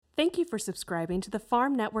Thank you for subscribing to the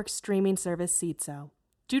Farm Network streaming service Seedso.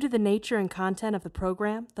 Due to the nature and content of the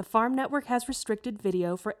program, the Farm Network has restricted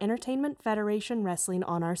video for Entertainment Federation Wrestling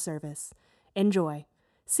on our service. Enjoy.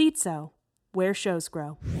 Seedso, where shows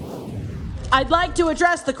grow. I'd like to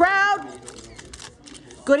address the crowd.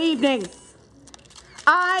 Good evening.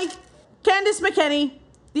 I, Candice McKinney,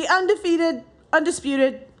 the undefeated,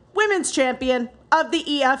 undisputed women's champion of the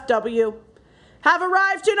EFW, have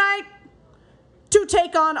arrived tonight to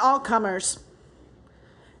take on all comers.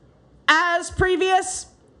 As previous,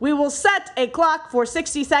 we will set a clock for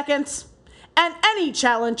 60 seconds, and any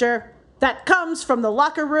challenger that comes from the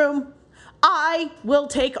locker room, I will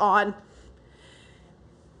take on.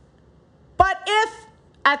 But if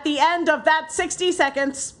at the end of that 60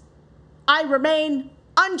 seconds, I remain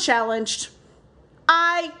unchallenged,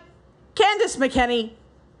 I, Candice McKinney,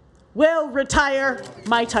 will retire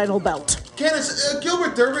my title belt. Candice,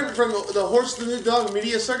 Gilbert Durbin from the Horse the New Dog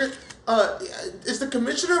media circuit, is the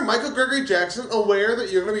commissioner, Michael Gregory Jackson, aware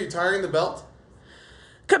that you're going to be retiring the belt?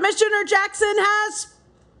 Commissioner Jackson has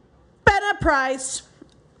been apprised.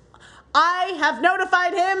 I have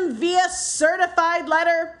notified him via certified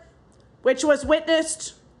letter, which was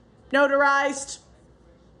witnessed, notarized,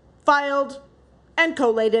 filed, and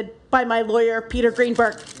collated by my lawyer, Peter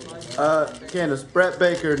Greenberg. Candice, Brett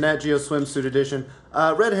Baker, Nat Geo Swimsuit Edition.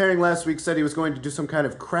 Red Herring last week said he was going to do some kind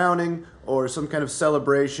of crowning or some kind of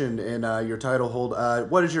celebration in your title hold.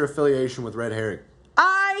 What is your affiliation with Red Herring?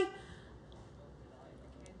 I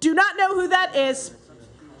do not know who that is.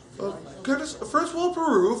 Candice, Francois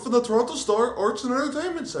Peru from the Toronto Star Arts and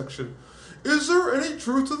Entertainment section. Is there any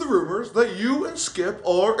truth to the rumors that you and Skip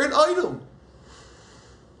are an item?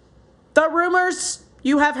 The rumors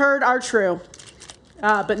you have heard are true,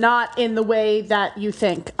 but not in the way that you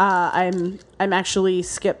think. I'm actually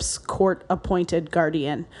Skip's court-appointed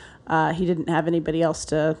guardian. He didn't have anybody else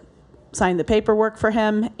to sign the paperwork for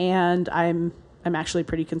him, and I'm actually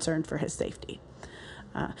pretty concerned for his safety.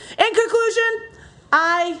 In conclusion,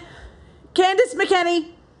 I, Candice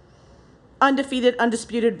McKinney, undefeated,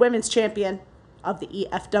 undisputed women's champion of the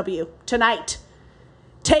EFW, tonight,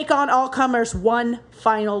 take on all comers one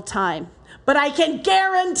final time. But I can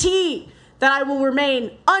guarantee that I will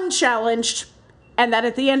remain unchallenged and that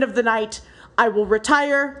at the end of the night, I will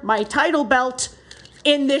retire my title belt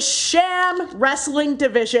in this sham wrestling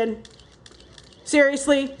division.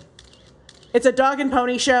 Seriously, it's a dog and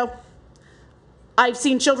pony show. I've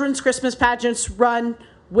seen children's Christmas pageants run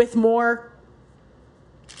with more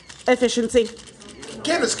efficiency.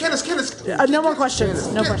 Candice. No more questions.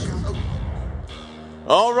 No questions.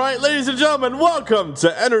 All right, ladies and gentlemen, welcome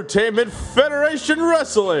to Entertainment Federation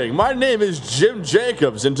Wrestling. My name is Jim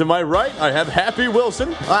Jacobs, and to my right, I have Happy Wilson.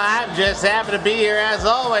 Well, I'm just happy to be here as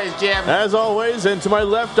always, Jim. As always, and to my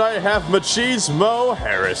left, I have Machismo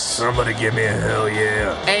Harris. Somebody give me a hell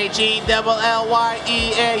yeah. HELLYEA,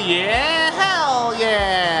 yeah, hell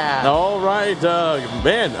yeah. All right,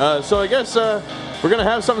 so I guess we're going to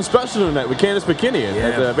have something special tonight with Candice McKinney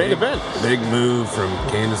at the main event. Big move from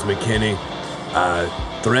Candice McKinney.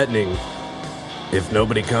 Threatening, if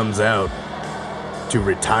nobody comes out, to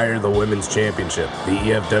retire the women's championship, the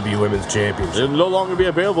EFW women's championship. It'll no longer be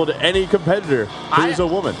available to any competitor who's a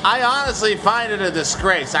woman. I honestly find it a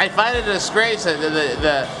disgrace. I find it a disgrace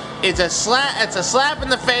that it's a slap in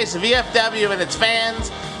the face of EFW and its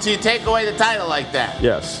fans to take away the title like that.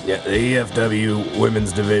 Yes. Yeah, the EFW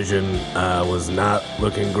women's division was not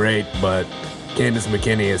looking great, but Candice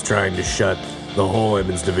McKinney is trying to shut the whole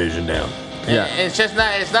women's division down. Yeah, it's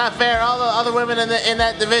not fair. All the other women in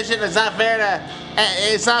that division. It's not fair to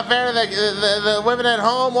the women at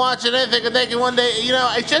home watching it, thinking they can one day.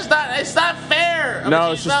 It's not fair.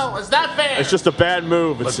 It's not fair. It's just a bad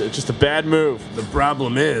move. It's just a bad move. The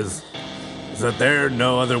problem is that there are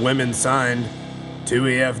no other women signed to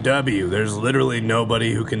EFW. There's literally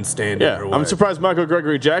nobody who can stand in her way. I'm surprised Michael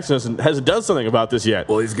Gregory Jackson hasn't done something about this yet.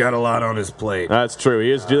 Well, he's got a lot on his plate. That's true.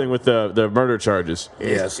 He is dealing with the murder charges.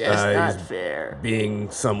 Yes, it's not fair.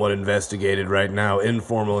 Being somewhat investigated right now,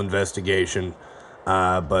 informal investigation,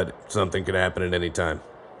 but something could happen at any time.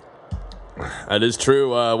 That is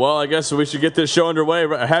true. Well, I guess we should get this show underway.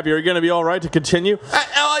 Happy, are you going to be all right to continue?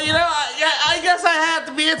 I guess I have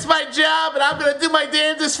to be. It's my job, and I'm going to do my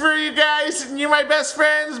damnedest for you guys. And you're my best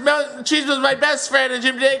friends. Cheese was my best friend, and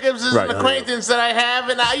Jim Jacobs is an acquaintance that I have.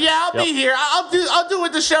 And I'll be here. I'll do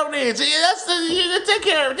what the show needs. Take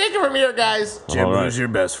care from here, guys. Jim, who's your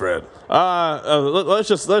best friend? Let's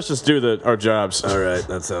just do our jobs. All right,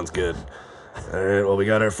 that sounds good. All right, well, we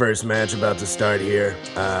got our first match about to start here.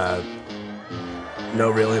 No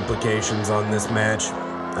real implications on this match.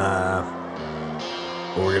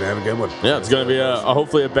 we're going to have a good one. Yeah, it's going to be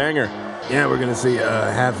hopefully a banger. Yeah, we're going to see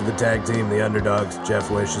half of the tag team, the underdogs.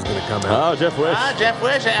 Jeff Wish is going to come out. Oh, Jeff Wish. Jeff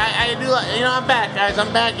Wish. I do like, I'm back, guys.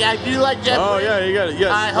 I'm back. Yeah, I do like Jeff Wish. Oh, yeah, you got it.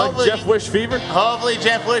 Yeah, like Jeff Wish fever? Hopefully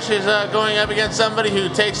Jeff Wish is going up against somebody who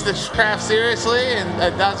takes this craft seriously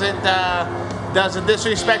and doesn't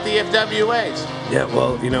disrespect the FWAs. Yeah,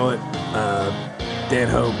 well, you know what? Dan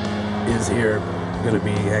Hope is here, going to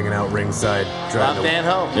be hanging out ringside. Love Dan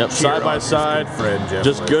Hope. Yep, side by side. Friend, Jeff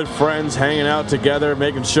just Wish. good friends hanging out together,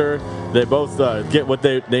 making sure they both get what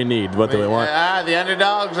they need, what they want. The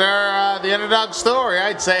underdogs are the underdog story,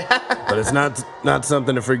 I'd say. But it's not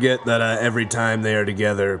something to forget that every time they are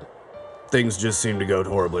together, things just seem to go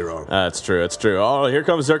horribly wrong. That's true. That's true. Oh, here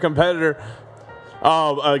comes their competitor.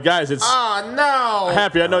 Oh, guys, it's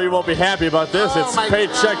Happy. I know you won't be happy about this. It's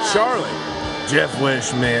Paycheck Charlie. Jeff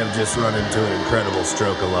Wish may have just run into an incredible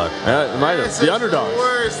stroke of luck. Might have. The underdogs. The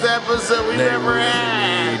worst episode we've ever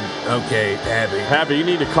had. Okay, Happy. Happy, you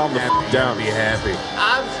need to calm the down. Be happy.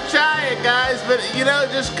 I'm trying, guys, but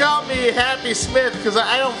just call me Happy Smith because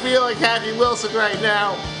I don't feel like Happy Wilson right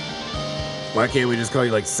now. Why can't we just call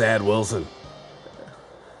you like Sad Wilson?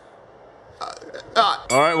 All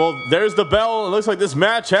right, well, there's the bell. It looks like this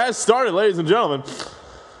match has started, ladies and gentlemen.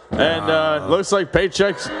 And looks like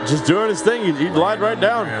Paycheck's just doing his thing. He lied right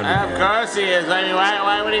down. Of course he is. I mean,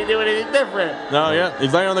 why would he do anything different? No, yeah,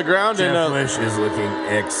 he's laying on the ground. Jeff Wish is looking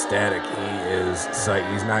ecstatic. He is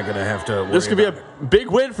psyched. He's not going to have to worry this could be a big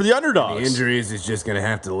win for the underdogs. The injuries, he's just going to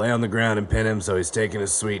have to lay on the ground and pin him, so he's taking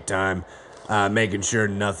his sweet time, making sure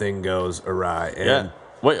nothing goes awry. And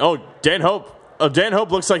Wait, Dan Hope. Dan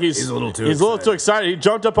Hope looks like he's a little too excited. He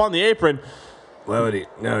jumped up on the apron. Why would he?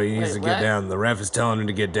 No, he needs to get down. The ref is telling him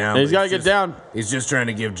to get down. He's got to get down. He's just trying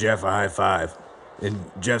to give Jeff a high five. And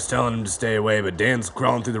Jeff's telling him to stay away, but Dan's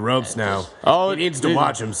crawling through the ropes now. He needs to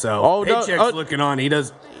watch himself. Paycheck's looking on. He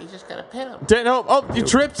just got to pin him. Dan Hope. Oh, he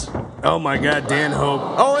tripped. Oh, my God, Dan Hope.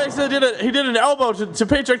 Oh, he did an elbow to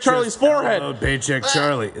Paycheck Charlie's forehead. Paycheck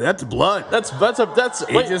Charlie. That's blood.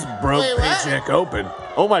 He just broke Paycheck open.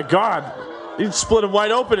 Oh, my God. He split him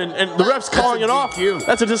wide open, and the ref's calling it off.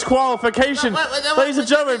 That's a disqualification. Ladies and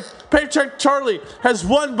gentlemen, Paycheck Charlie has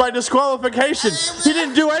won by disqualification. He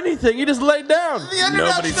didn't do anything. He just laid down.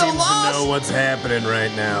 Nobody seems to know what's happening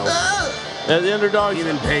right now. The underdogs.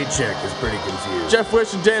 Even Paycheck is pretty confused. Jeff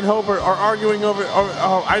Wish and Dan Hope are arguing over.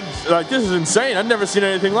 This is insane. I've never seen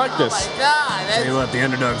anything like this. Oh my God! Tell you what, the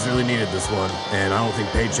underdogs really needed this one, and I don't think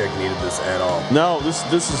Paycheck needed this at all. No, this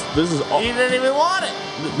is. He didn't even want it.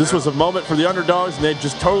 This was a moment for the underdogs, and they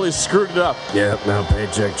just totally screwed it up. Yep. Now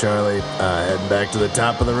Paycheck Charlie heading back to the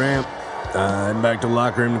top of the ramp. Heading back to the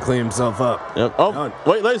locker room to clean himself up. Yep. Oh,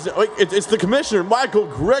 wait, it's the commissioner, Michael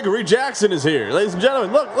Gregory Jackson, is here. Ladies and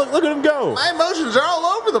gentlemen, look at him go. My emotions are all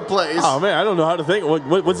over the place. Oh, man, I don't know how to think.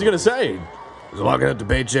 What's he going to say? He's walking up to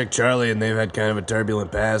Paycheck Charlie, and they've had kind of a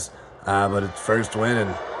turbulent past, but it's first win,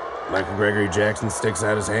 and Michael Gregory Jackson sticks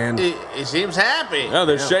out his hand. He seems happy. Yeah,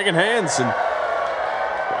 they're shaking hands.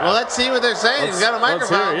 Well, let's see what they're saying. He's got a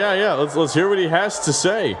microphone. Let's hear what he has to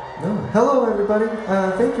say. Hello, everybody.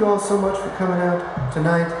 Thank you all so much for coming out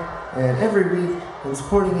tonight and every week and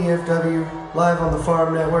supporting EFW live on the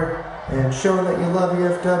Farm Network and showing that you love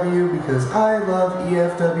EFW because I love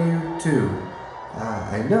EFW too.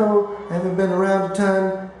 I know I haven't been around a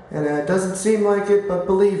ton and it doesn't seem like it, but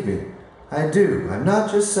believe me, I do. I'm not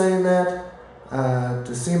just saying that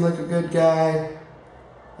to seem like a good guy.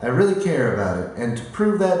 I really care about it, and to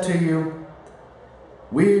prove that to you,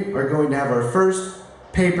 we are going to have our first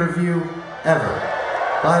pay-per-view ever,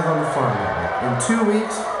 live on the Farm Network. In 2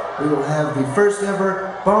 weeks, we will have the first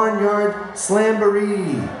ever Barnyard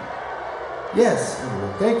Slamboree. Yes,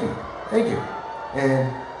 everyone, thank you.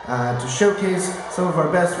 And to showcase some of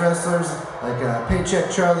our best wrestlers, like Paycheck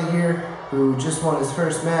Charlie here, who just won his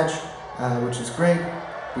first match, which is great,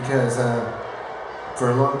 because for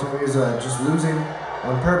a long time he was just losing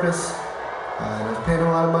on purpose, and I was paying a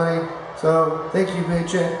lot of money, so thank you,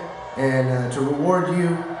 Paycheck, and to reward you,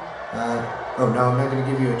 I'm not going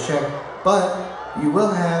to give you a check, but you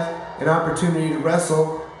will have an opportunity to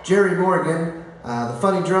wrestle Jerry Morgan, the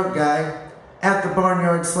funny drunk guy, at the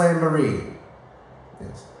Barnyard Slamboree.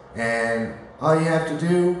 Yes. And all you have to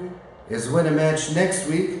do is win a match next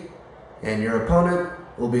week, and your opponent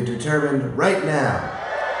will be determined right now,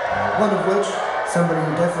 one of which somebody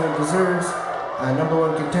who definitely deserves a number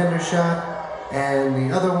one contender shot, and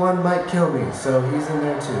the other one might kill me, so he's in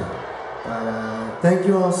there too. But thank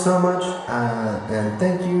you all so much, and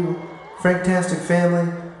thank you, Franktastic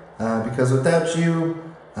family, because without you,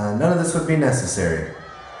 none of this would be necessary.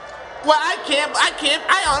 Well,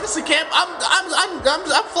 I honestly can't.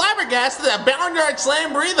 I'm flabbergasted that Barnyard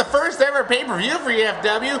Slamboree, the first ever pay-per-view for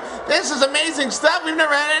EFW. This is amazing stuff. We've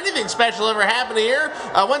never had anything special ever happen here.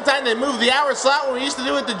 One time they moved the hour slot when we used to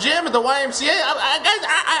do it at the gym at the YMCA.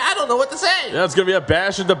 I don't know what to say. Yeah, it's going to be a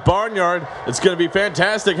bash at the Barnyard. It's going to be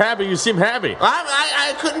fantastic. Happy. You seem happy.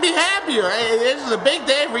 I couldn't be happier. This is a big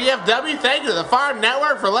day for EFW. Thank you to the Farm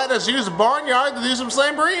Network for letting us use the Barnyard to do some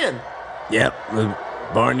Slamboreeing. Yep, the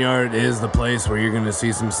Barnyard is the place where you're going to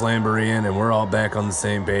see some Slamboreeing, and we're all back on the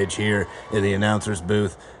same page here in the announcer's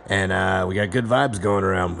booth, and we got good vibes going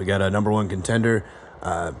around. We got a number one contender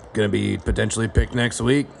going to be potentially picked next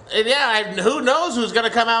week. And who knows who's going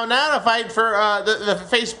to come out now to fight for the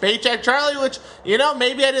face Paycheck Charlie, which,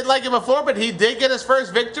 maybe I didn't like him before, but he did get his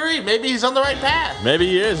first victory. Maybe he's on the right path. Maybe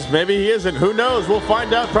he is. Maybe he isn't. Who knows? We'll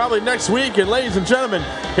find out probably next week. And ladies and gentlemen,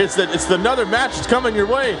 it's another match that's coming your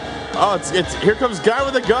way. Oh, it's here comes Guy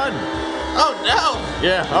with a Gun. Oh, no.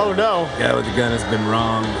 Yeah, oh, no. Guy with the Gun has been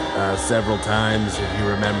wronged several times, if you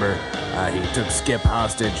remember. He took Skip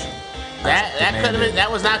hostage. That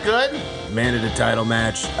was not good. Demanded a title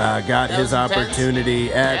match. Got his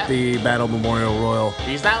opportunity at the Battle Memorial Royal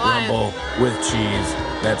He's not lying. Rumble with Cheese.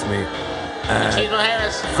 That's me. Cheese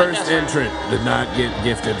Harris. First entrant did not get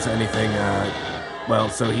gifted anything.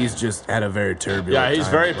 So he's just had a very turbulent Yeah, he's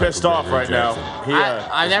time very with pissed Michael off Gregory right Jackson. now.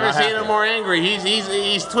 I've never seen him more angry.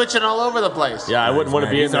 He's twitching all over the place. Yeah, I wouldn't want to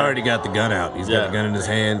be in He's there. already got the gun out. He's got the gun in his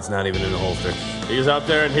hands, not even in the holster. He's out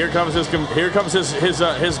there, and here comes his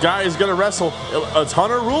guy. He's gonna wrestle. It's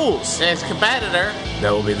Hunter Rules. His competitor.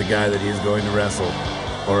 That will be the guy that he's going to wrestle,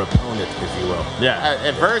 or opponent, if you will.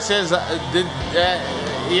 Yeah. Versus the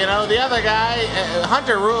other guy,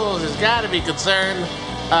 Hunter Rules, has got to be concerned.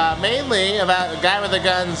 Mainly about a guy with a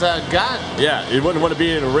gun's gun. Yeah, you wouldn't want to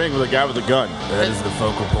be in a ring with a guy with a gun. That is the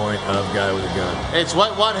focal point of Guy with a Gun. It's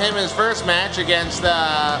what won him his first match against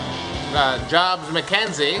Jobs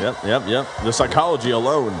McKenzie. Yep. The psychology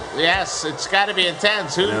alone. Yes, it's got to be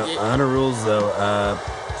intense. Hunter Rules, though,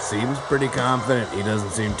 seems pretty confident. He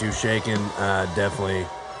doesn't seem too shaken. Definitely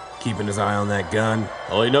keeping his eye on that gun.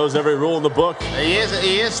 Well, he knows every rule in the book. He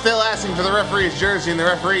is still asking for the referee's jersey, and the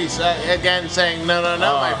referee's again saying, no,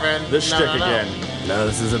 my friend. This shtick again. No,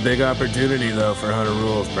 this is a big opportunity, though, for Hunter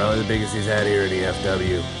Rules. Probably the biggest he's had here at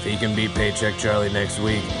EFW. If he can beat Paycheck Charlie next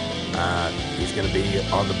week, he's going to be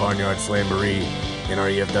on the Barnyard Slamboree in our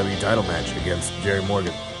EFW title match against Jerry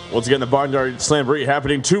Morgan. Once again, the Barnyard Slamboree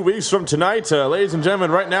happening 2 weeks from tonight. Ladies and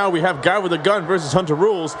gentlemen, right now we have Guy with a Gun versus Hunter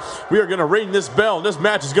Rules. We are going to ring this bell. This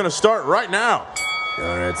match is going to start right now.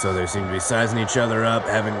 All right, so they seem to be sizing each other up,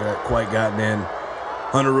 haven't quite gotten in.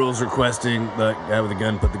 Hunter Rules requesting the Guy with a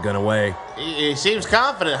Gun put the gun away. He seems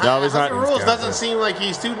confident. No, he's not. Hunter Rules doesn't seem like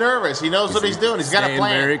he's too nervous. He knows what he's doing. He's got a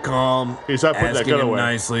plan. Very calm. He's not putting that gun asking him away.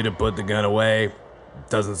 nicely to put the gun away.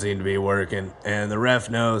 Doesn't seem to be working. And the ref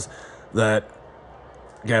knows that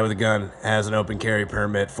Guy with a Gun has an open carry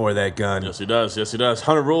permit for that gun. Yes, he does.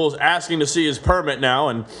 Hunter Rules asking to see his permit now,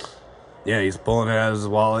 and yeah, he's pulling it out of his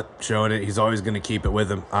wallet, showing it. He's always going to keep it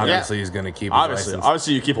with him. Obviously, he's going to keep his license.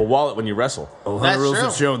 Obviously, you keep a wallet when you wrestle. Oh, Hunter Rules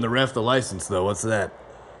is showing the ref the license, though. What's that?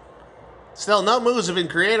 Still, no moves have been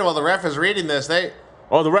created while the ref is reading this.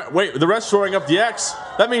 Oh, the ref's throwing up the X.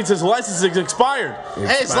 That means his license is expired.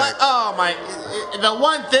 It's like, oh my, the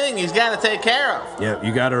one thing he's got to take care of. Yeah,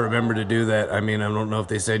 you got to remember to do that. I mean, I don't know if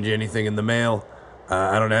they send you anything in the mail.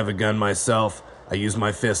 I don't have a gun myself. I use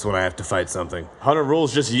my fist when I have to fight something. Hunter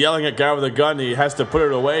Rules just yelling at Guy with a Gun. He has to put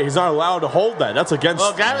it away. He's not allowed to hold that. That's against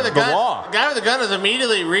the law. Guy with a Gun is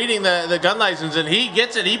immediately reading the gun license, and he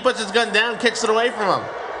gets it. He puts his gun down, kicks it away from him.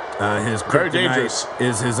 His very kryptonite dangerous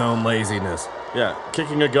is his own laziness. Yeah,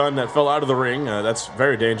 kicking a gun that fell out of the ring, that's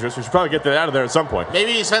very dangerous. We should probably get that out of there at some point.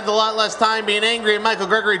 Maybe he spent a lot less time being angry at Michael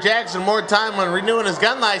Gregory Jackson, more time when renewing his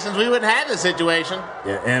gun license. We wouldn't have this situation.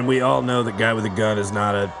 Yeah, and we all know that Guy with a Gun is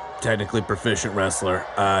not a technically proficient wrestler.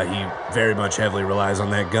 He very much heavily relies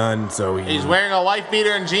on that gun, so he's wearing a wife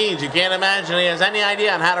beater and jeans. You can't imagine he has any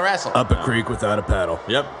idea on how to wrestle. Up a creek without a paddle.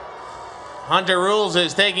 Yep. Hunter Rules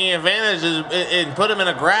is taking advantage and put him in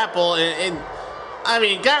a grapple. I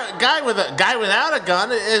mean, guy without a gun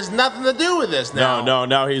has nothing to do with this now.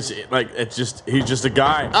 No, he's just a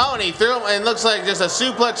guy. Oh, and he threw him, and it looks like just a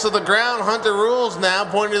suplex to the ground. Hunter Rules now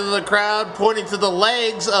pointing to the crowd, pointing to the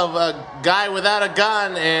legs of a guy without a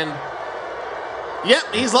gun, and yep,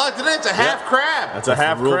 he's locked it in. It's a half crab. That's a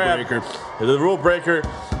half crab. Breaker. The rule breaker.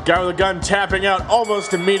 Guy with a Gun tapping out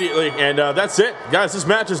almost immediately, and that's it, guys. This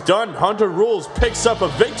match is done. Hunter Rules picks up a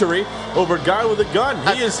victory over Guy with a Gun.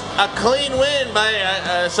 He is a clean win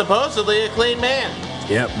by supposedly a clean man.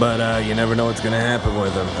 Yep, but you never know what's going to happen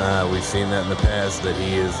with him. We've seen that in the past, that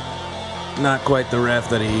he is not quite the ref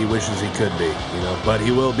that he wishes he could be, you know. But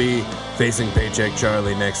he will be facing Paycheck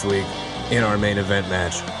Charlie next week in our main event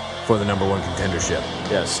match for the number 1 contendership.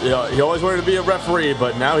 Yes, he always wanted to be a referee,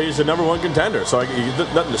 but now he's the number 1 contender, so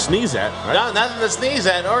nothing to sneeze at, right? No, nothing to sneeze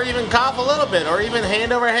at, or even cough a little bit, or even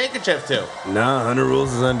hand over a handkerchief to. Nah, Hunter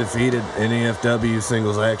Rules is undefeated in EFW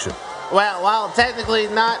singles action. Well, while technically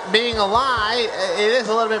not being a lie, it is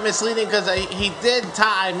a little bit misleading because he did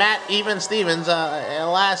tie Matt Stevens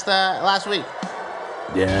last week.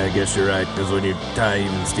 Yeah, I guess you're right, because when you tie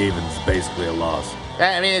Even Stevens, it's basically a loss.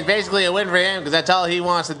 I mean, it's basically a win for him because that's all he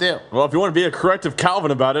wants to do. Well, if you want to be a corrective Calvin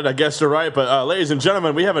about it, I guess you're right. But ladies and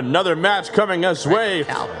gentlemen, we have another match coming us way.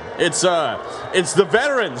 Calvin. It's the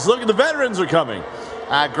veterans. Look, the veterans are coming.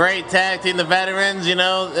 Great tag team, the veterans. You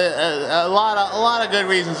know, a lot of good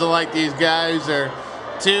reasons to like these guys. They're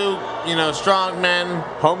two, strong men,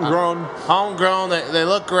 homegrown. They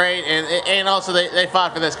look great, and also they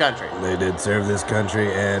fought for this country. They did serve this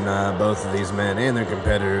country, and both of these men and their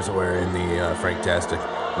competitors were in the Franktastic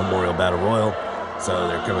Memorial Battle Royal, so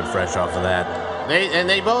they're coming fresh off of that.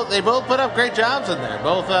 They both put up great jobs in there.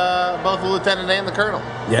 Both the lieutenant and the colonel.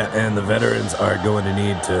 Yeah, and the veterans are going to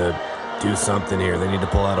need to do something here. They need to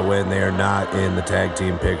pull out a win. They are not in the tag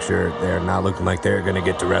team picture. They're not looking like they're going to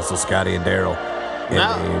get to wrestle Scotty and Daryl in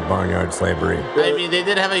the Barnyard Slamboree. I mean, they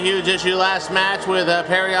did have a huge issue last match with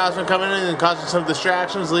Perry Osmond coming in and causing some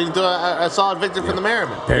distractions, leading to a solid victory from the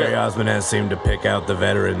Merriman. Perry Osmond has seemed to pick out the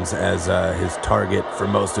veterans as his target for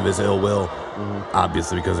most of his ill will,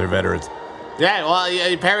 obviously because they're veterans. Yeah,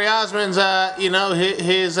 well, Perry Osmond's,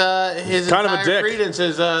 his kind of a dick. Credence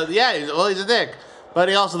is, he's a dick. But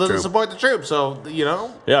he also doesn't support the troops, so,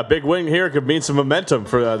 Yeah, big win here could mean some momentum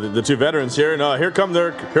for the two veterans here. And here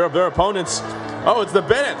are their opponents. Oh, it's the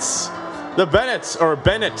Bennetts. The Bennetts, or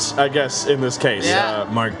Bennett, I guess, in this case. Yeah.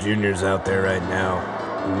 Mark Jr.'s out there right now,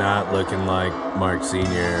 not looking like Mark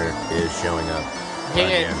Sr. is showing up.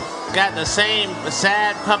 He got the same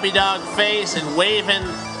sad puppy dog face and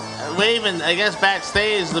waving, I guess,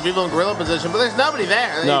 backstage, the people in gorilla position, but there's nobody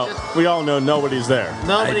there. We all know nobody's there.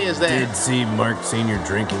 Nobody is there. I did see Mark Sr.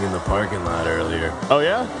 drinking in the parking lot earlier. Oh,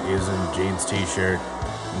 yeah? He was in jeans t-shirt,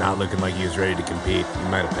 not looking like he was ready to compete. He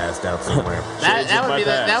might have passed out somewhere.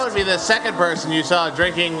 that would be the second person you saw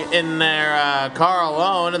drinking in their car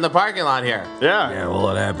alone in the parking lot here. Yeah, well,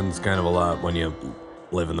 it happens kind of a lot when you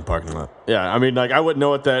live in the parking lot. Yeah, I mean, I wouldn't know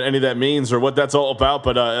what any of that means or what that's all about,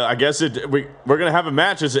 but I guess we're gonna have a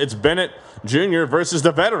match. It's Bennett Jr. versus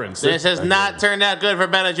the veterans. This has not turned out good for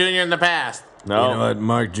Bennett Jr. in the past. No, you know what?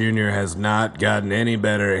 Mark Jr. has not gotten any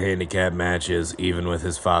better at handicap matches, even with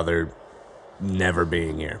his father never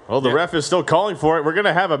being here. Well, the ref is still calling for it. We're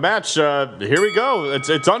gonna have a match. Here we go.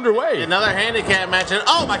 It's underway. Another handicap match, and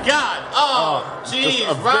oh my God! Oh, jeez!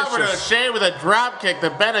 Robert O'Shea with a drop kick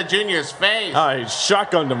to Bennett Jr.'s face. He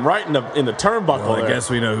shotgunned him right in the turnbuckle. Well, I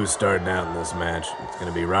guess we know who's starting out in this match. It's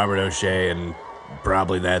gonna be Robert O'Shea, and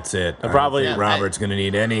probably that's it. Robert's gonna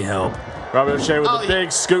need any help. Robert O'Shea with a big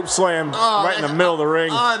scoop slam right in the middle of the ring.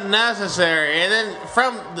 Unnecessary. And then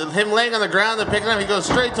from him laying on the ground and picking up, he goes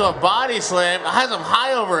straight to a body slam, has him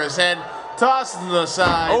high over his head, tosses him to the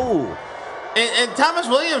side. Oh. And Thomas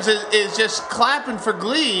Williams is just clapping for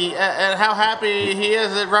glee at how happy he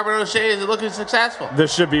is that Robert O'Shea is looking successful.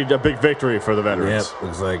 This should be a big victory for the veterans. Yep,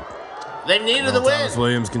 looks like they needed the win. Thomas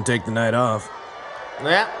Williams can take the night off.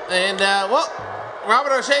 Yeah, and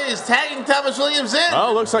Robert O'Shea is tagging Thomas Williams in.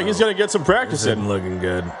 Oh, looks like he's going to get some practice in. Looking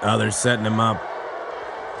good. Oh, they're setting him up.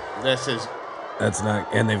 That's not,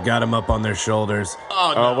 and they've got him up on their shoulders.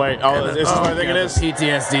 Oh, no. Wait. This is what I think it is?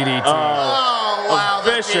 PTS DDT. Oh, wow.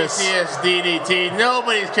 Vicious. The PTS DDT.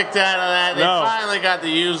 Nobody's kicked out of that. They finally got to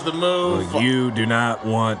use the move. Well, you do not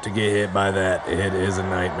want to get hit by that. It is a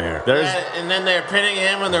nightmare. And then they're pinning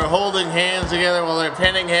him, and they're holding hands together while they're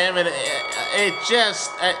pinning him, and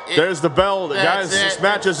there's the bell. Guys, this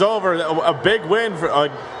match is over. A big win,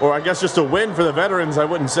 or I guess just a win for the veterans, I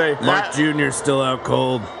wouldn't say. Mark Jr. still out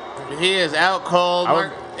cold. He is out cold.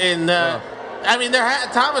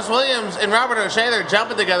 Thomas Williams and Robert O'Shea, they're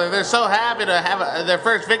jumping together. They're so happy to have their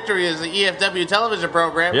first victory as the EFW television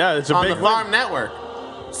program it's a on big the Farm Network.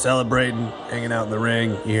 Celebrating, hanging out in the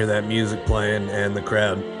ring. You hear that music playing, and the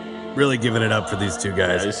crowd really giving it up for these two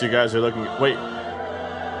guys. Yeah, these two guys are looking. Wait.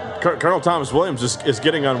 Colonel Thomas Williams is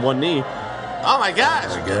getting on one knee. Oh, my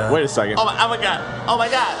gosh. Wait a second. Oh, my God. Oh, my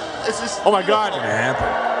God. This is Oh, my God. What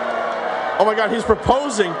happened? Oh, my God. He's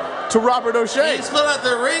proposing to Robert O'Shea. He split out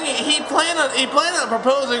the ring. He planned on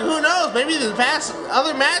proposing. Who knows? Maybe the past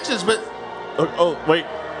other matches, but wait.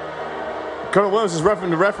 Colonel Williams is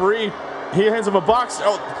refereeing the referee. He hands him a box.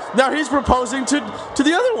 Oh, now he's proposing to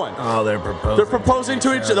the other one. Oh, they're proposing. They're proposing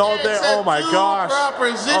to each other. Oh my gosh.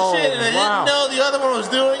 Proposition, Oh, and they wow. didn't know the other one was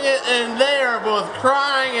doing it, and they are both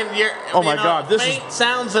crying, and Oh my God, this is- faint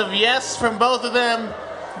sounds of yes from both of them.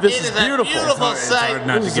 This It is a beautiful. beautiful It's sight. hard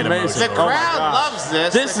not This to is get amazing. The emotional. Oh my crowd gosh. loves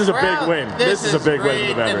this. This The is a big crowd- win. This is a big win for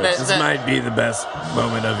the great, and veterans. This might be the best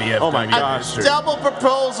moment of EFW Oh my gosh. history. Double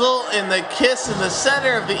proposal in the kiss in the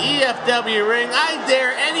center of the EFW ring. I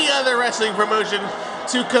dare any other wrestling promotion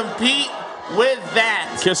to compete with that.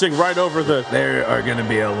 Kissing right over the. There are going to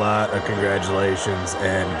be a lot of congratulations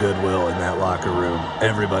and goodwill in that locker room.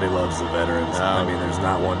 Everybody loves the veterans. I mean, there's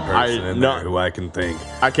not one person in there who I can think.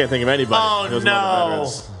 I can't think of anybody. Oh, who doesn't love the no.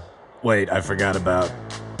 veterans. Wait, I forgot about.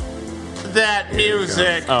 That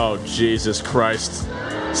music. Oh, Jesus Christ.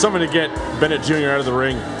 Somebody get Bennett Jr. out of the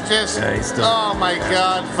ring. Just, Yeah, he's still- oh my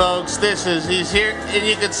God, folks, he's here, and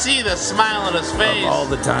you can see the smile on his face. Of all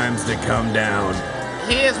the times to come down,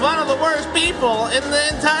 He is one of the worst people in the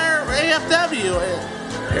entire AFW.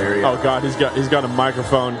 Perry. Oh God, he's got a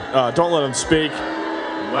microphone. Don't let him speak.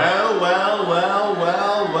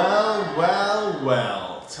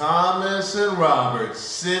 Well. Thomas and Robert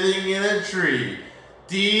sitting in a tree.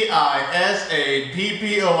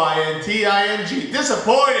 DISAPPOINTING.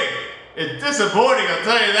 Disappointing. It's disappointing, I'll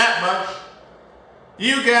tell you that much.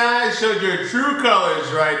 You guys showed your true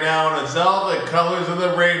colors right now, and it's all the colors of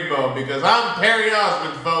the rainbow, because I'm Perry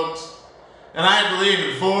Osmond, folks, and I believe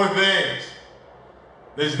in 4 things.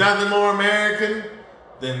 There's nothing more American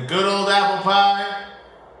than good old apple pie,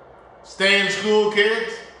 stay in school,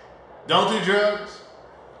 kids, don't do drugs,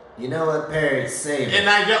 You know what, Perry? Save it. and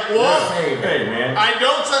I don't, whoa, Save it. Hey, man. I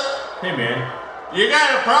don't, Hey, man. you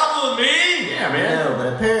got a problem with me? Yeah, man. No,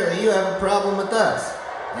 but apparently you have a problem with us.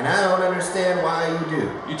 And I don't understand why you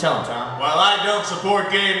do. You tell him, Tom. Well, I don't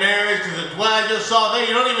support gay marriage, because what I just saw there,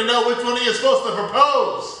 you don't even know which one of you is supposed to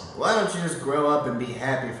propose. Why don't you just grow up and be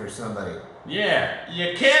happy for somebody? Yeah.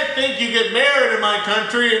 You can't think you get married in my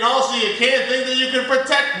country, and also you can't think that you can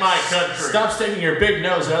protect my country. Stop sticking your big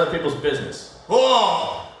nose in other people's business.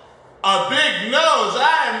 Whoa, a big nose.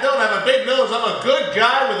 I don't have a big nose. I'm a good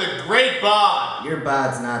guy with a great bod. Your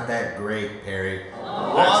bod's not that great, Perry.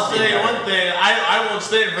 Well, I'll tell you one thing. I won't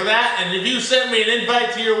stand for that. And if you send me an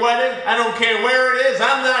invite to your wedding, I don't care where it is.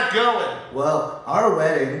 I'm not going. Well, our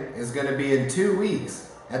wedding is going to be in 2 weeks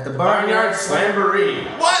at the Barnyard Slamboree.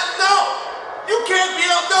 What? No! You can't be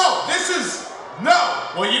up. No, this is no.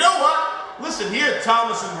 Well, you know what? Listen here,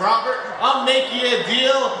 Thomas and Robert. I'll make you a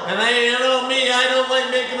deal, and you know me, I don't like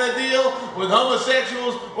making a deal with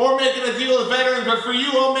homosexuals or making a deal with veterans. But for you,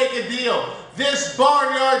 I'll make a deal. This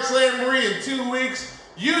Barnyard Slamboree in 2 weeks,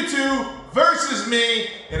 you two versus me,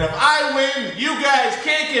 and if I win, you guys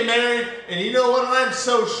can't get married. And you know what? I'm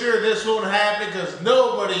so sure this won't happen because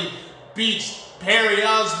nobody beats Perry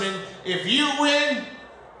Osmond. If you win,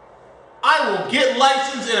 I will get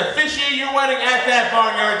licensed and officiate your wedding at that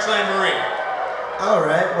Barnyard Slamboree.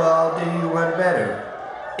 Alright, well, I'll do you one better.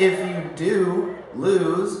 If you do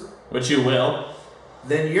lose, Which you will.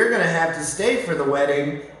 then you're going to have to stay for the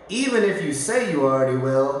wedding, even if you say you already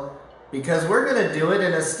will, because we're going to do it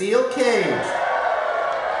in a steel cage.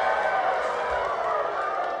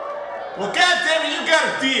 Well, goddammit, you got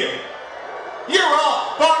a deal. You're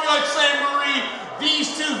on Barnyard Slamboree.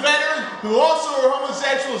 These 2 veterans, who also are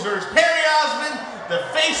homosexuals, are Perry Osmond, the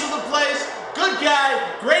face of the place, good guy,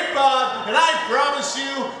 great bod, and I promise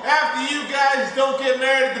you, after you guys don't get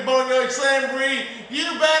married at the Barnyard Slamboree, you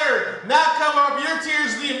better not cover up your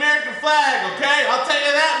tears with the American flag, okay? I'll tell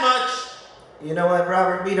you that much. You know what,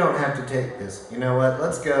 Robert? We don't have to take this. You know what?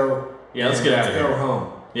 Let's go. Yeah, let's and get out of Let's go here.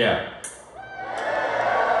 home. Yeah.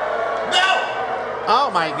 Oh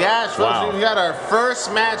my gosh, folks, Wow. we've got our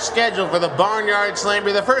first match scheduled for the Barnyard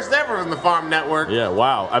Slamboree, the first ever from the Farm Network. Yeah,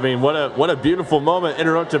 wow. I mean, what a beautiful moment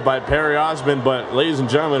interrupted by Perry Osmond. But ladies and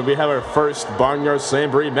gentlemen, we have our first Barnyard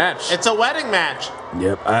Slamboree match. It's a wedding match.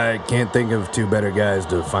 Yep, I can't think of 2 better guys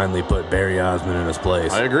to finally put Barry Osmond in his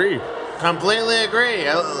place. I agree. Completely agree.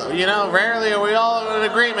 You know, rarely are we all in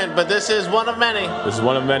agreement, but this is one of many. This is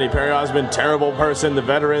one of many. Perry Osmond, terrible person. The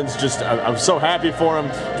veterans, I'm so happy for him.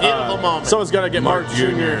 Beautiful moment. Someone's got to get Mark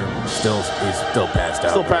Jr. He's still passed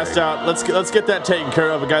out. Still passed out. Let's get that taken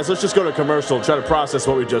care of, guys. Let's just go to commercial and try to process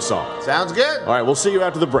what we just saw. Sounds good. All right, we'll see you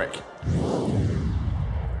after the break.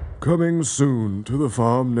 Coming soon to the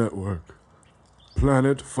Farm Network.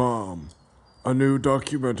 Planet Farm, a new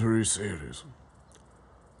documentary series.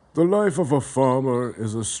 The life of a farmer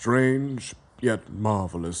is a strange yet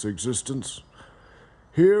marvelous existence.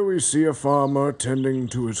 Here we see a farmer tending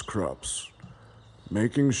to his crops,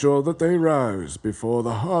 making sure that they rise before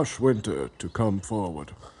the harsh winter to come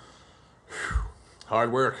forward.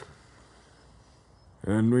 Hard work.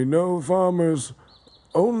 And we know farmers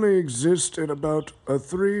only exist in about a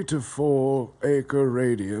 3 to 4 acre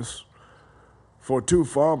radius, for 2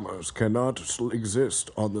 farmers cannot exist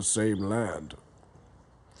on the same land.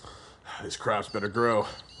 These crops better grow.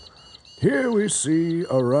 Here we see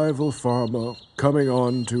a rival farmer coming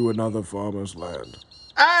on to another farmer's land.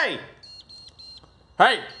 Hey!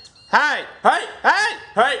 Hey! Hey! Hey! Hey!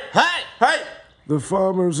 Hey! Hey! Hey! The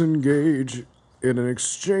farmers engage in an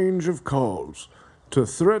exchange of calls to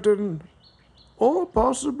threaten or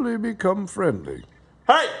possibly become friendly.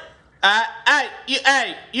 Hey! You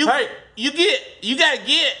Hey! you gotta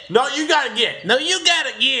get. No, you gotta get. No, you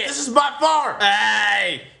gotta get. This is my farm.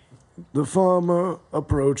 Hey! The farmer,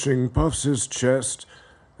 approaching, puffs his chest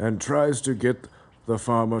and tries to get the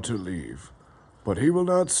farmer to leave. But he will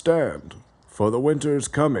not stand, for the winter is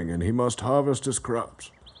coming and he must harvest his crops.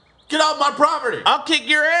 Get off my property. I'll kick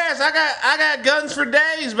your ass. I got guns for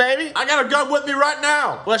days, baby. I got a gun with me right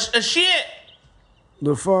now. Well, shit.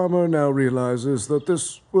 The farmer now realizes that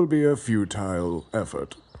this will be a futile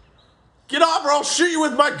effort. Get off or I'll shoot you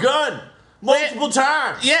with my gun. Multiple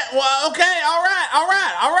times. Yeah, well, okay, all right.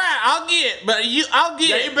 I'll get, but I'll get.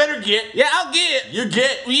 Yeah, you better get. Yeah, I'll get. You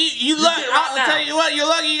get. You get lucky. right I'll now. tell you what, you're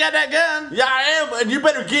lucky you got that gun. Yeah, I am, and you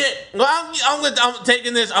better get. Well, I'm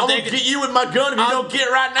taking this. I'm gonna get you with my gun if you don't get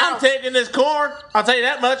right now. I'm taking this corn. I'll tell you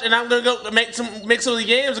that much, and I'm gonna go mix some of the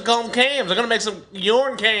yams and call them cams. I'm gonna make some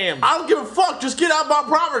yarn cams. I don't give a fuck. Just get out my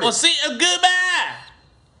property. Well, see, goodbye.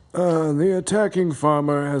 The attacking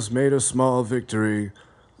farmer has made a small victory,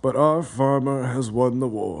 but our farmer has won the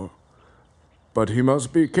war. But he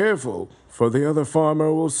must be careful, for the other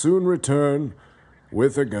farmer will soon return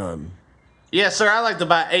with a gun. Yes, sir, I like to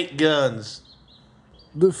buy 8 guns.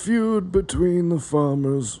 The feud between the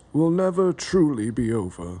farmers will never truly be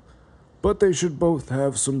over, but they should both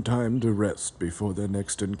have some time to rest before their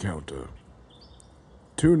next encounter.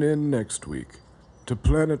 Tune in next week to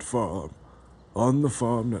Planet Farm on the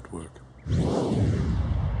Farm Network.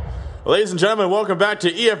 Ladies and gentlemen, welcome back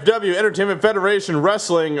to EFW Entertainment Federation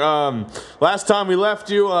Wrestling. Last time we left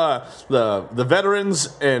you, the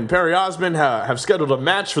veterans and Perry Osmond have scheduled a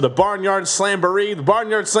match for the Barnyard Slamboree. The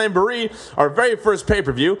Barnyard Slamboree, our very first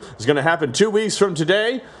pay-per-view, is going to happen 2 weeks from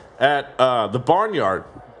today at the Barnyard,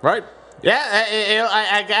 right? Yeah,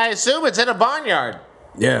 I assume it's in a barnyard.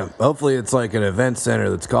 Yeah, hopefully it's like an event center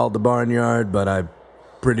that's called the Barnyard, but I'm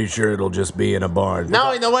pretty sure it'll just be in a barn.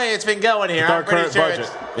 Knowing the way it's been going here, I'm pretty sure budget.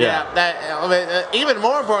 it's... even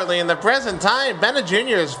more importantly, in the present time, Bennett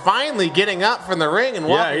Jr. is finally getting up from the ring and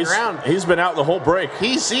walking around. He's been out the whole break.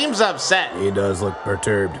 He seems upset. He does look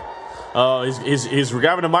perturbed. He's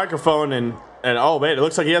grabbing a microphone and oh man, it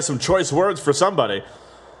looks like he has some choice words for somebody.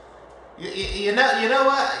 You know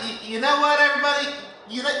what, everybody.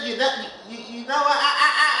 You know what?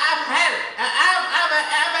 I've had it. I've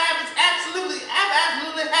absolutely had it.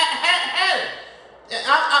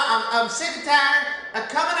 I'm sick and tired of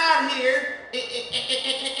coming out here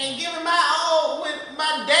and giving my all with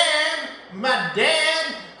my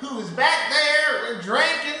dad, who is back there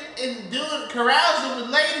drinking and doing carousing with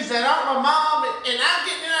ladies that aren't my mom, and I'm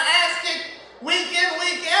getting an ass kicked week in,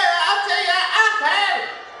 week out. I'll tell you, I've had it.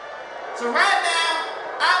 So right now,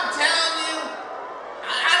 I'm telling you,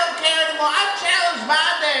 I don't care anymore. I challenged my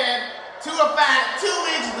dad to a fight 2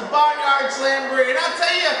 weeks at the Barnyard Slamboree. And I'll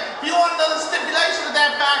tell you, if you want to know the stipulation of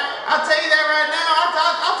that fight, I'll tell you that right now.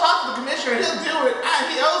 I'll talk to the commissioner. He'll do it.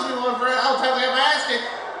 He owes me one for it. I'll tell him I'm asking.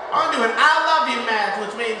 I'm doing I love you match,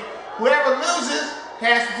 which means whoever loses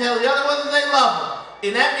has to tell the other one that they love them.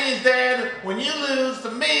 And that means, Dad, when you lose to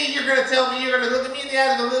me, you're going to tell me, you're going to look at me in the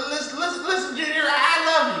eye and go, listen, Junior, I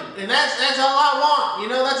love you. And that's all I want. You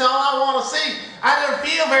know, that's all I want to see. I don't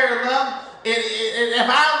feel very loved. And if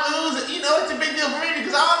I lose, you know, it's a big deal for me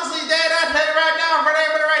because honestly, Dad, I tell you right now, for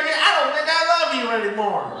everybody right here, I don't think I love you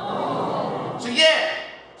anymore. So, yeah.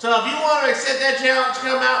 So if you want to accept that challenge,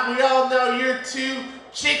 come out. We all know you're too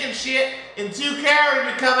chicken shit and too coward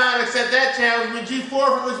to come out and accept that challenge, which you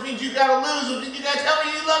forfeit, which means you gotta lose, which means you gotta tell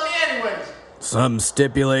me you love me anyways. Some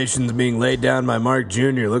stipulations being laid down by Mark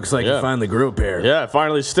Jr. Looks like he finally grew a pair. Yeah,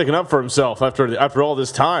 finally sticking up for himself after all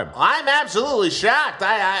this time. I'm absolutely shocked.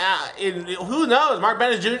 Who knows? Mike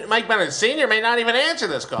Bennett Sr. may not even answer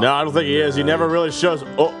this call. No, I don't think he is. He never really shows.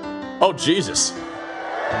 Oh, Jesus!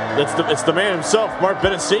 It's the man himself, Mark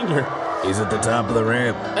Bennett Sr. He's at the top of the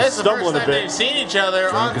ramp. It's the first time they've seen each other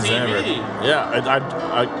Drunk on as TV. ever. Yeah,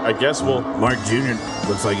 I guess we'll. Mark Jr.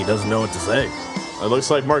 looks like he doesn't know what to say. It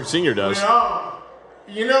looks like Mark Sr. does.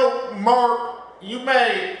 You know, Mark, you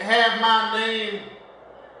may have my name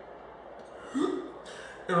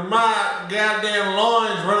in my goddamn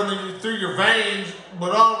loins running through your veins,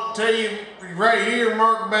 but I'll tell you right here,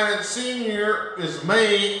 Mark Bennett Sr. is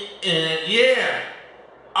me, and yeah,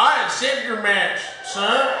 I accept your match,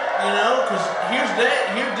 son. You know, because here's the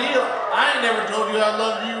deal. I ain't never told you I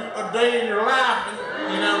love you a day in your life,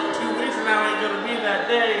 and 2 weeks from now ain't gonna be that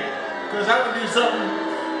day, because I would do something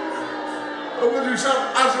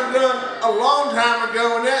I should have done a long time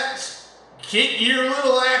ago, and that's kick your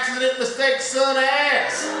little accident mistake son of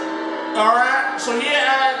ass. All right, so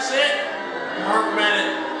yeah, I accept. Mark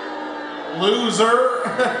Bennett, loser.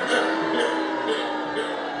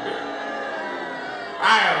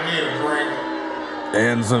 I need a drink.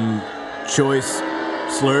 And some choice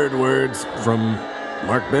slurred words from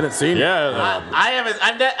Mark Bennett Sr. Yeah. I haven't.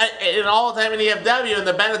 In all the time in EFW, and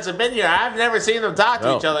the Bennetts have been here. I've never seen them talk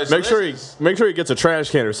to each other. So make sure he gets a trash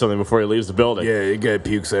can or something before he leaves the building. Yeah, he got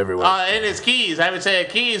pukes everywhere. And his keys. I would say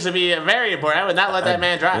keys would be very important. I would not let that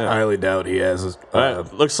man drive. I highly doubt he has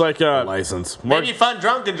looks like a license. Maybe Fun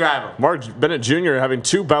Drunk can drive him. Mark Bennett Jr. having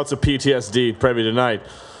 2 bouts of PTSD probably tonight,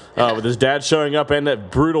 with his dad showing up and that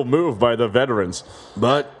brutal move by the veterans.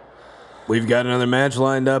 But we've got another match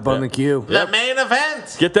lined up on the queue. The main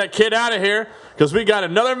event. Get that kid out of here, because we got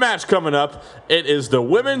another match coming up. It is the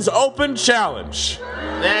Women's Open Challenge.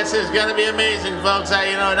 This is going to be amazing, folks.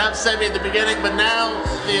 It upset me at the beginning, but now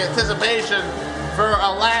the anticipation for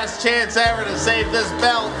a last chance ever to save this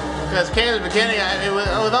belt, because Candice McKinney, with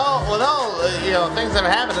all things that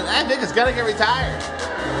have happened, I think it's going to get retired.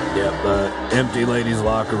 Yep, empty ladies'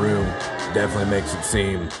 locker room definitely makes it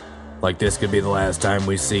seem like this could be the last time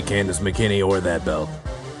we see Candice McKinney or that belt.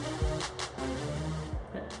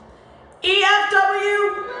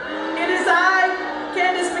 EFW, it is I,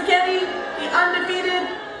 Candice McKinney, the undefeated,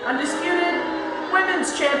 undisputed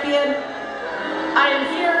women's champion. I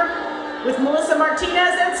am here with Melissa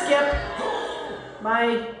Martinez and Skip,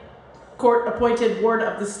 my court-appointed ward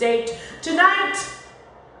of the state. Tonight,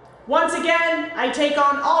 once again, I take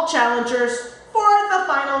on all challengers for the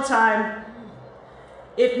final time.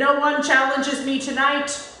 If no one challenges me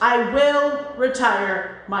tonight, I will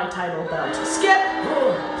retire my title belt. Skip,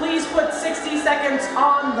 please put 60 seconds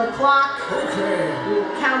on the clock. Okay. We'll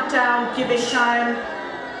count down, giving time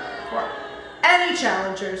for any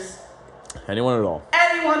challengers, Anyone at all.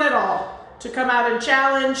 anyone at all, to come out and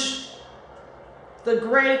challenge the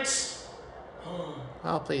great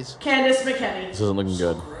Oh, please. Candice McKinney. This isn't looking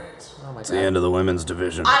good. Oh, my It's the end of the women's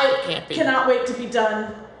division. I cannot wait to be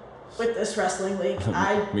done with this wrestling league.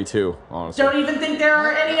 I Me too, honestly. don't even think there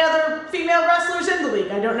are any other female wrestlers in the league.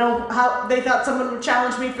 I don't know how they thought someone would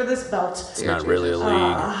challenge me for this belt. It's not really a league.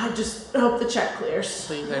 I just hope the check clears.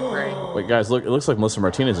 Please, I pray. Wait, guys, look! It looks like Melissa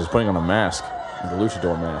Martinez is putting on a mask, the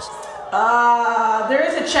luchador mask. There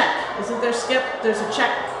is a check. Isn't there, Skip? There's a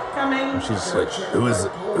check coming. She's Who is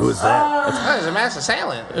that? There's a mass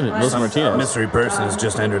assailant. Melissa Martinez. Mystery person has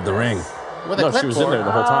just entered the ring. With a No, she was in there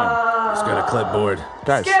the whole time. He's got a clipboard.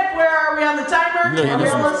 Guys, Skip, where are we on the timer? You know, Are we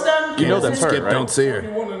Candice- almost done? you know that's her, Skip right? don't see her.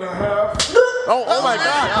 1.5. Oh my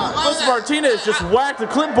God! Melissa Martinez just whacked the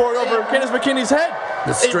clipboard over Candice McKinney's head.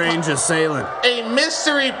 The strange assailant. A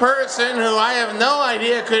mystery person who I have no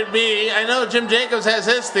idea could be. I know Jim Jacobs has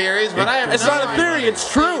his theories, but I have It's no not a theory. idea.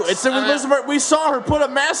 It's true. It's Melissa we saw her put a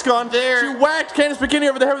mask on. There. She whacked Candice McKinney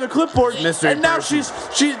over the head with a clipboard, Mystery and now person.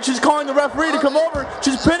 she's calling the referee to come over.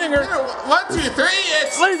 She's pinning her. 1, 2, 3.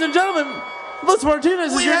 It's. Ladies and gentlemen, Melissa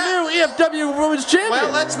Martinez is We your have- new EFW Women's Champion.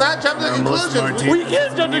 Well, let's not jump to Melissa conclusions. Martinez. We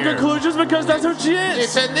can't jump to Here. conclusions because that's who she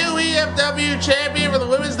It's is. a new EFW champion for the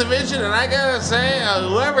women's division, and I gotta say,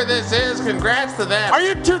 whoever this is, congrats to them. Are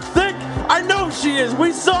you too thick? I know she is.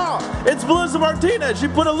 We saw. It's Melissa Martinez. She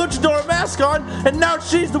put a luchador mask on, and now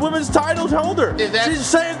she's the women's title holder. Is that- She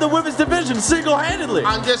saved the women's division single-handedly.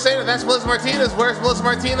 I'm just saying, if that's Melissa Martinez, where's Melissa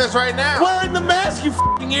Martinez right now? Wearing the mask, you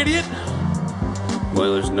fucking idiot.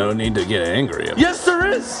 Well, there's no need to get angry. Yes, there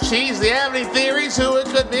is. Jeez, do you have any theories who it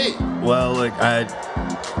could be? Well,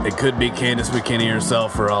 it could be Candice McKinney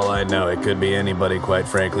herself for all I know. It could be anybody, quite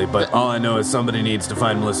frankly. But all I know is somebody needs to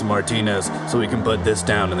find Melissa Martinez so we can put this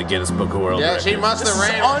down in the Guinness Book of World Yeah, Records. she must have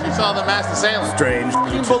ran when she saw the masked assailant. Strange.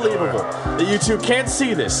 Unbelievable that you two can't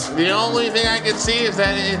see this. The only thing I can see is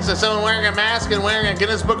that it's someone wearing a mask and wearing a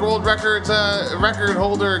Guinness Book of World Records record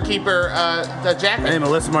holder keeper jacket. Hey,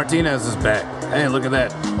 Melissa Martinez is back. Hey, look at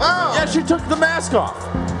that. Oh, Yeah, she took the mask off.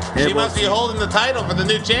 she must be holding the title for the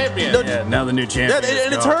new champion. Yeah, now the new champion. Yeah,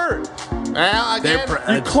 and it's gone. her. Well, They're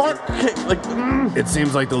again, You Clark, like, It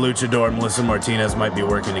seems like the luchador and Melissa Martinez might be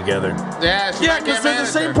working together. yeah, she yeah, might because get they're the manager.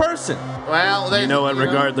 same person. Well, they, You know what?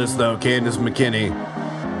 Regardless, though, Candice McKinney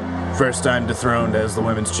First time dethroned as the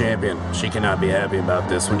women's champion. She cannot be happy about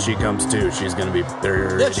this. When she comes to, she's going to be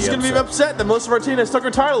very Yeah, she's going to be upset that Melissa Martinez took her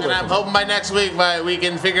title And away I'm from her. hoping by next week we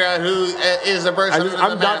can figure out who is the person.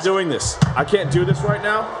 I'm not doing this. I can't do this right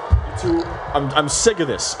now. I'm sick of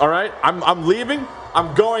this. All right, I'm leaving.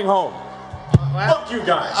 I'm going home. Fuck you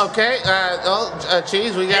guys. Okay.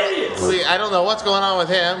 Cheese. I don't know what's going on with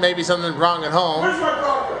him. Maybe something wrong at home. Where's my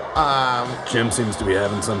Bronco? Jim seems to be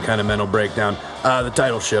having some kind of mental breakdown. The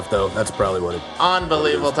title shift, though, that's probably what it.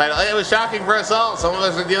 Unbelievable title. It was shocking for us all. Some of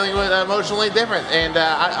us are dealing with emotionally different, and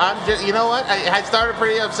I'm just. You know what? I started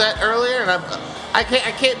pretty upset earlier, and I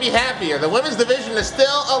can't be happier. The women's division is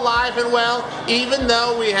still alive and well, even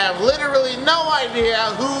though we have literally no idea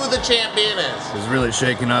who the champion is. It's really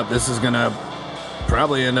shaking up. This is gonna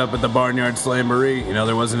probably end up at the Barnyard Slamboree. You know,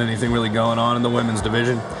 there wasn't anything really going on in the women's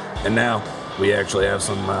division, and now we actually have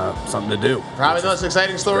something to do. Probably the most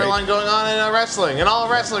exciting storyline going on in wrestling, in all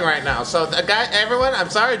of wrestling right now. So, everyone, I'm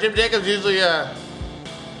sorry, Jim Jacobs usually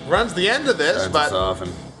runs the end of this, but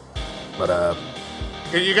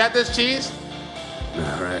you got this, Cheese?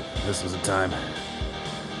 All right, this was a time.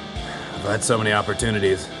 I've had so many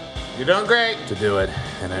opportunities. You're doing great. To do it,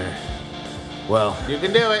 and you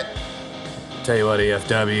can do it. Tell you what,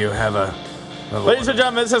 EFW, have a. Ladies and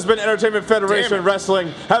gentlemen, this has been Entertainment Federation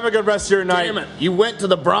Wrestling. Have a good rest of your night. Damn it! You went to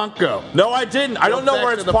the Bronco. No, I didn't. I don't know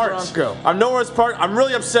where it's parked. I know where it's parked. I'm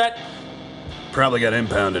really upset. Probably got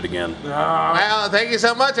impounded again. Well, thank you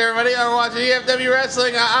so much, everybody. I'm watching EFW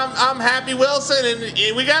Wrestling. I'm Happy Wilson, and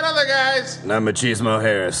we got other guys. And I'm Machismo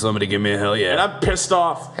Harris. Somebody give me a hell yeah. And I'm pissed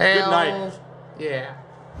off. Good night. Yeah.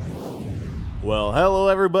 Well, hello,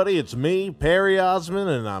 everybody. It's me, Perry Osmond,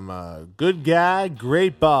 and I'm a good guy,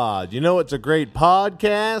 great bod. You know it's a great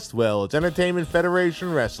podcast? Well, it's Entertainment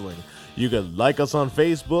Federation Wrestling. You could like us on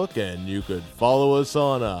Facebook, and you could follow us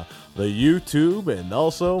on the YouTube, and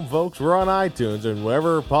also, folks, we're on iTunes, and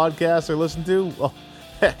wherever podcasts are listened to, well,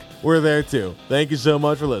 heck, we're there too. Thank you so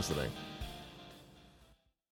much for listening.